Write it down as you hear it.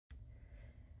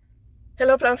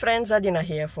Hello plant friends, Adina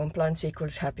here from Plants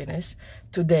Equals Happiness.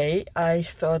 Today I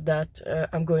thought that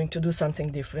I'm going to do something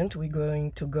different. We're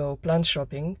going to go plant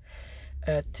shopping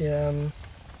at, I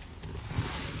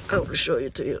will show you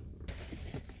to you,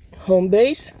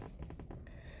 Homebase.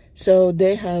 So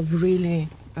they have really,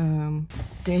 a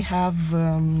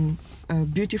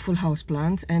beautiful house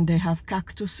plant, and they have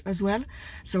cactus as well.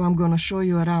 So I'm gonna show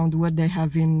you around what they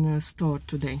have in store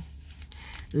today.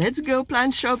 Let's go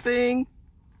plant shopping!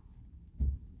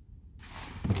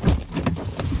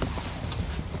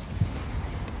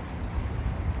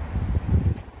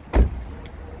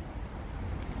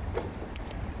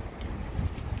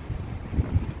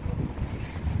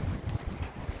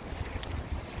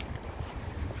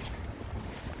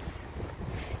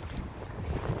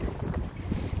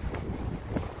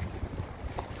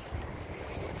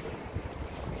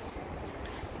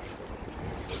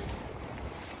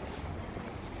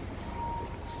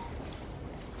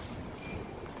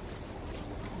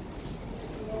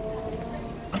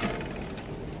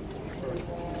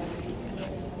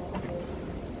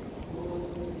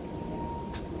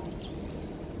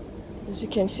 As you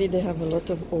can see, they have a lot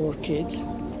of orchids,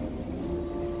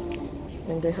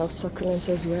 and they have succulents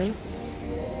as well.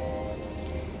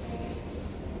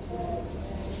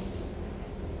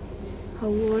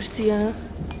 Haworthia,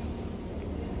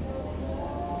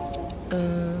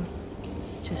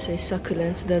 just say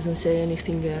succulents, doesn't say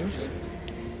anything else.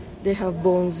 They have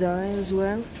bonsai as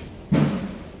well.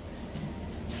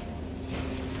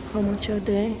 How much are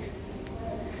they?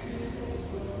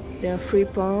 They are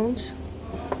 £3.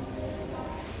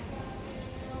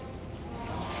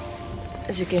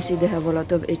 As you can see, they have a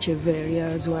lot of echeveria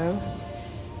as well.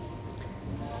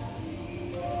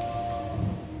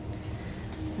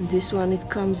 And this one, it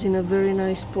comes in a very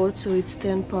nice pot, so it's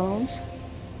 £10,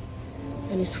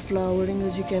 and it's flowering,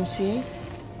 as you can see.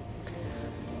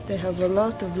 They have a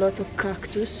lot of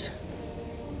cactus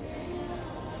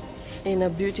in a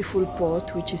beautiful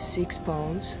pot, which is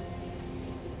 £6.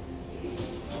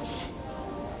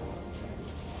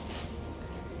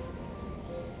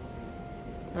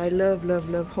 I love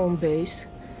Homebase.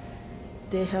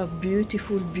 They have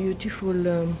beautiful what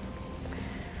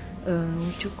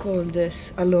you call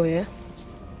this, aloe.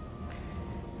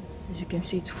 As you can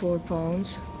see, it's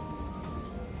 £4.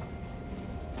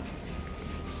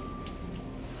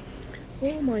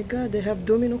 Oh my god, they have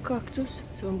domino cactus,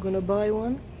 so I'm gonna buy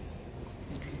one.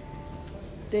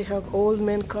 They have old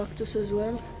man cactus as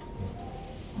well.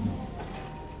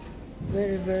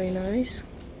 Very nice.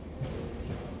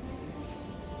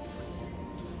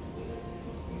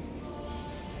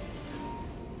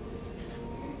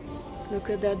 Look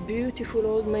at that beautiful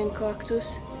old man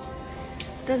cactus.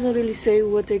 Doesn't really say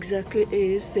what exactly it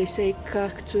is. They say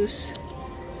cactus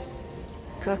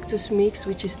mix,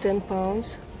 which is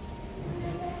 £10.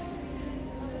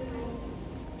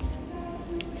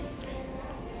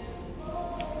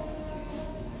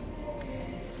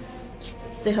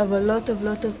 They have a lot of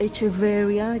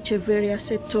echeveria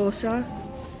setosa,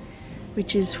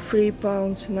 which is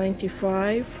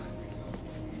 £3.95.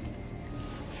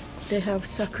 They have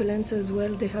succulents as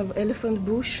well. They have elephant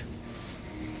bush,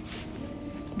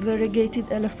 variegated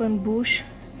elephant bush,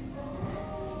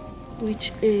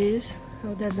 which is,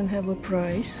 doesn't have a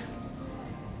price.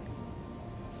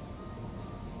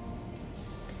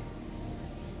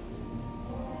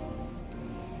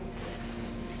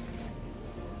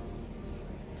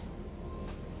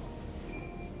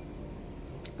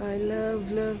 I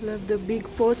love the big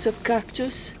pots of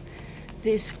cactus.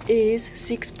 This is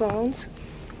 £6.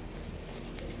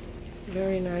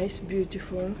 Very nice,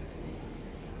 beautiful.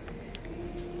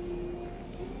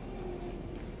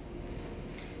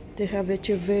 They have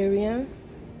echeveria.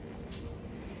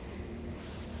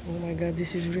 Oh my god,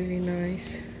 this is really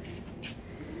nice.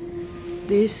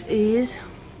 This is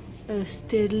a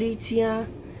Sterlitzia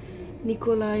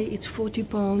Nicolai. It's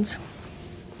 £40.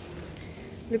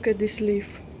 Look at this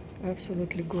leaf,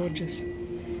 absolutely gorgeous.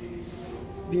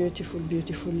 Beautiful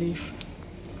leaf.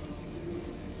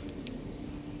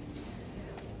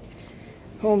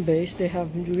 Homebase, they have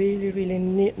really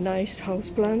nice house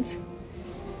plants.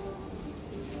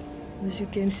 As you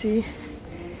can see,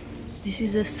 this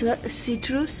is a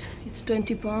citrus. It's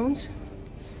 £20.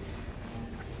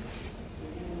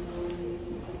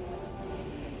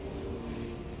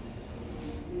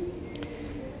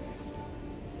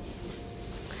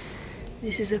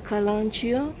 This is a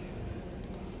calanchia,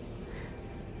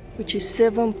 which is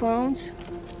 £7.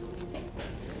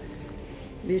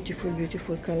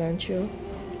 Beautiful calanchia.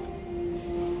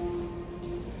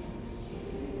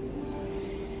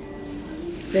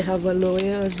 They have aloe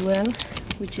as well,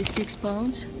 which is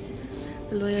 £6.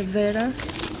 aloe vera.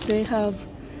 They have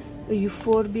a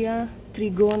euphorbia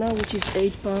trigona, which is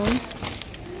 8 pounds.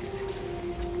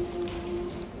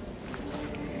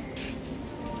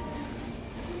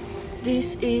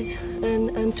 This is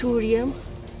an anthurium,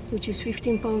 which is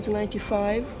 15 pounds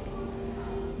 95.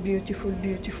 Beautiful,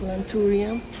 beautiful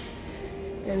anthurium.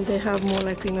 And they have more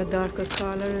like in a darker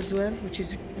color as well, which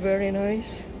is very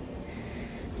nice.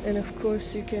 And of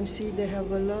course you can see they have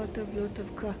a lot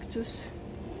of cactus,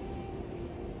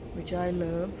 which I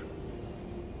love.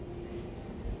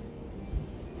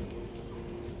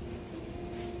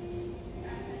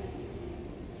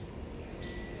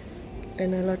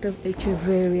 And a lot of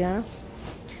echeveria.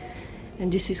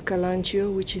 And this is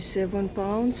Calantio, which is 7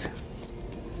 pounds.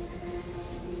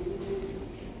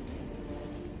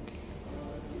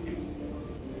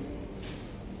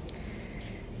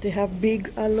 They have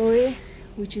big aloe,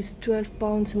 which is 12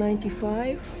 pounds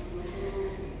 95.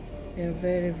 They're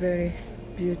very, very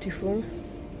beautiful.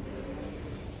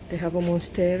 They have a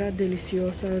Monstera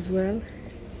Deliciosa as well.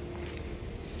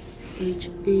 Each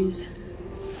is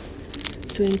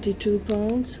 22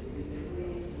 pounds.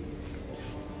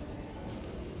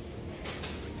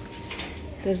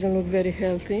 Doesn't look very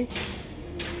healthy.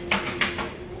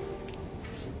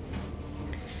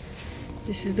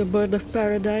 This is the bird of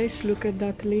paradise. Look at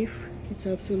that leaf. It's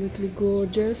absolutely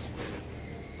gorgeous.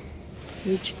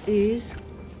 Which is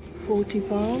 40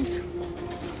 pounds.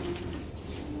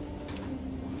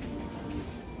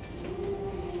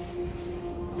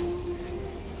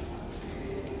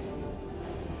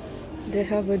 They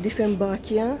have a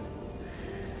Dieffenbachia,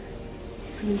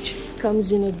 which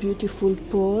comes in a beautiful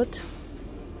pot.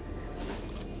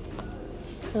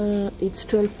 It's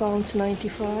 12 pounds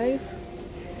 95.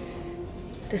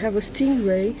 They have a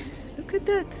stingray. Look at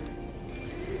that.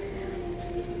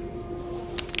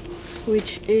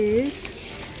 Which is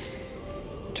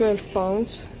 12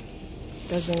 pounds.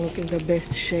 Doesn't look in the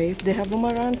best shape. They have a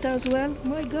Maranta as well.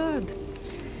 My God.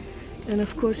 And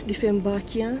of course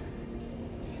Dieffenbachia.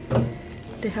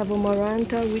 They have a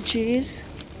Maranta, which is,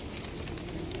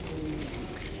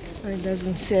 it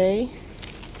doesn't say.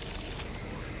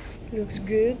 Looks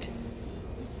good.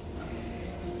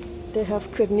 They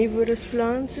have carnivorous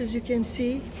plants, as you can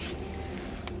see.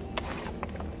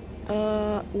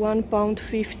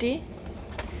 £1.50.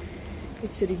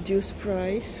 It's a reduced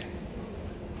price.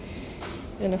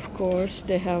 And of course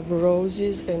they have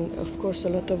roses and of course a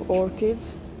lot of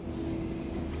orchids.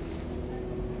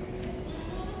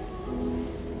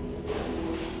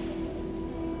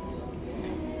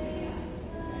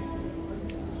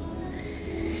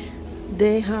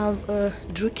 They have a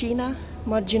Dracena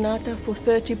marginata for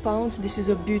 30 pounds. This is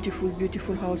a beautiful,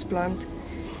 beautiful house plant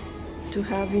to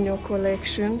have in your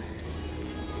collection.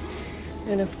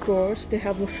 And of course they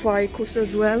have a ficus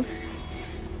as well,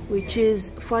 which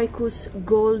is Ficus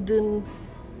Golden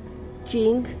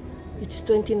King. It's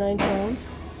 29 pounds.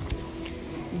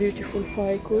 Beautiful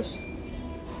ficus.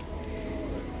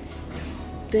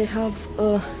 They have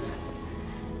a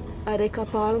Areca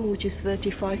palm, which is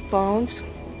 35 pounds.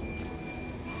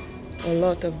 A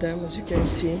lot of them, as you can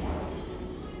see.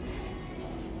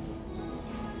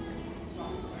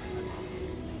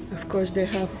 Of course they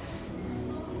have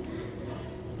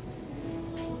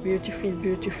beautiful,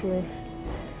 beautiful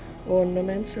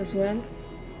ornaments as well.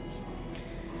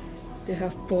 They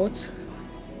have pots,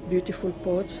 beautiful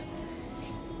pots.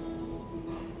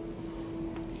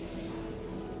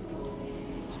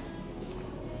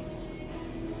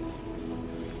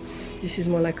 This is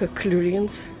more like a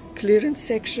clearance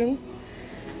section.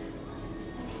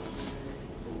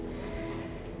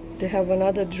 They have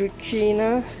another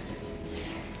Dracena.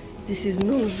 This is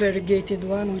non-variegated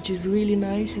one, which is really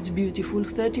nice. It's beautiful.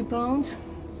 30 pounds.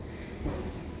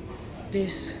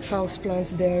 These house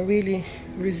plants, they are really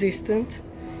resistant.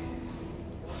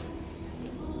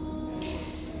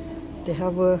 They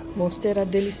have a Monstera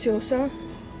Deliciosa.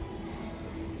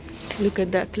 Look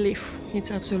at that leaf.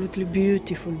 It's absolutely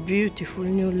beautiful, beautiful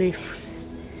new leaf.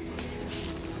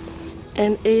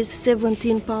 And is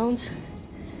 17 pounds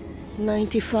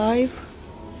 95.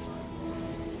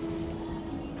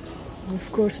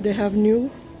 Of course they have new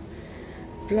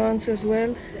plants as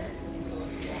well.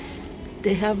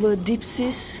 They have a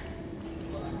Dipsis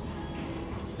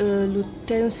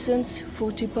lutescens,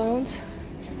 40 pounds.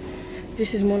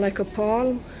 This is more like a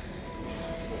palm.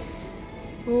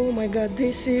 Oh my God,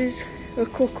 this is a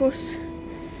cocos,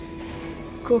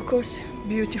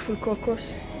 beautiful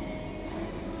cocos.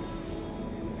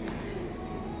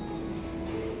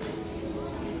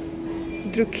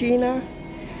 Dracena.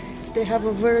 They have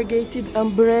a variegated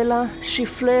umbrella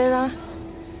Schiflera,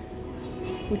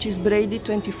 which is braided,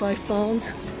 25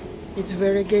 pounds. It's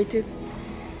variegated.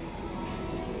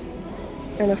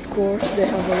 And of course they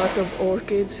have a lot of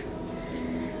orchids,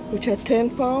 which are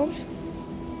 10 pounds,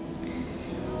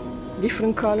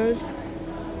 different colors,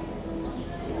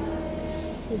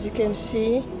 as you can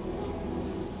see.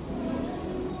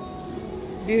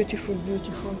 Beautiful,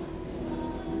 beautiful.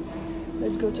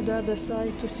 Let's go to the other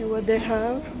side to see what they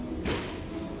have.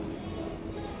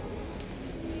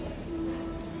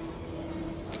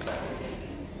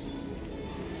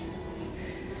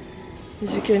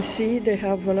 As you can see, they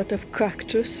have a lot of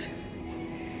cactus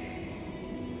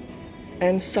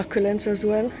and succulents as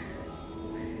well.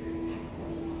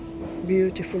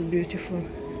 Beautiful, beautiful.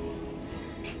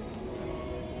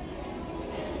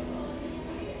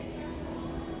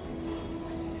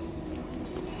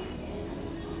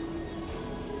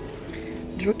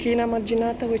 Drukina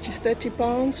marginata, which is 30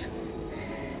 pounds.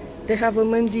 They have a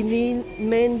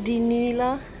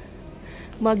Mendinilla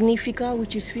Magnifica,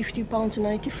 which is 50 pounds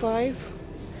 95.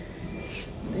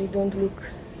 They don't look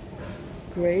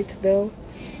great though.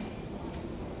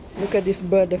 Look at this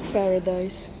bird of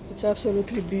paradise. It's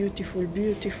absolutely beautiful,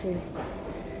 beautiful.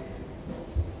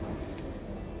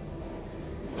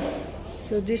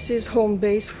 So this is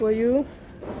Homebase for you.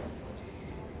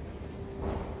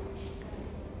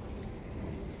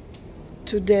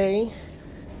 Today,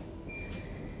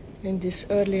 in these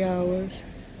early hours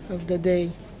of the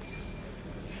day.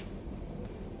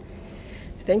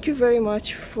 Thank you very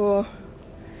much for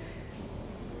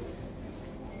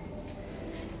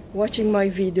watching my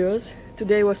videos.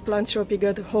 Today was plant shopping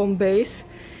at Homebase,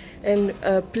 and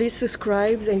please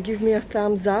subscribe and give me a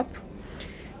thumbs up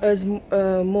as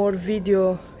more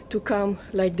video to come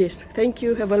like this. Thank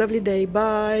you. Have a lovely day.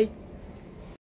 Bye.